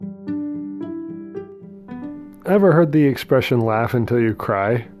Ever heard the expression laugh until you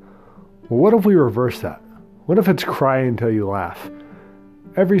cry? Well, what if we reverse that? What if it's cry until you laugh?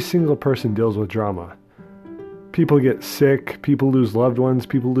 Every single person deals with drama. People get sick, people lose loved ones,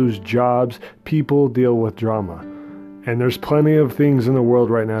 people lose jobs, people deal with drama. And there's plenty of things in the world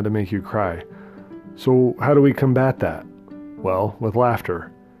right now to make you cry. So how do we combat that? Well, with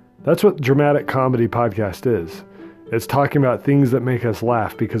laughter. That's what Dramatic Comedy Podcast is. It's talking about things that make us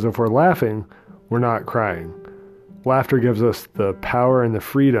laugh, because if we're laughing, we're not crying. Laughter gives us the power and the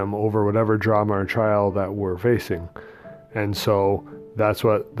freedom over whatever drama or trial that we're facing. And so that's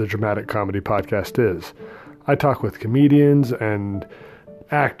what the Dramatic Comedy Podcast is. I talk with comedians and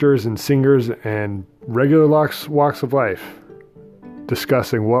actors and singers and regular walks of life,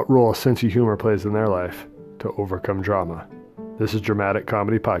 discussing what role a sense of humor plays in their life to overcome drama. This is Dramatic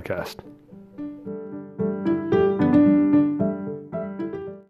Comedy Podcast.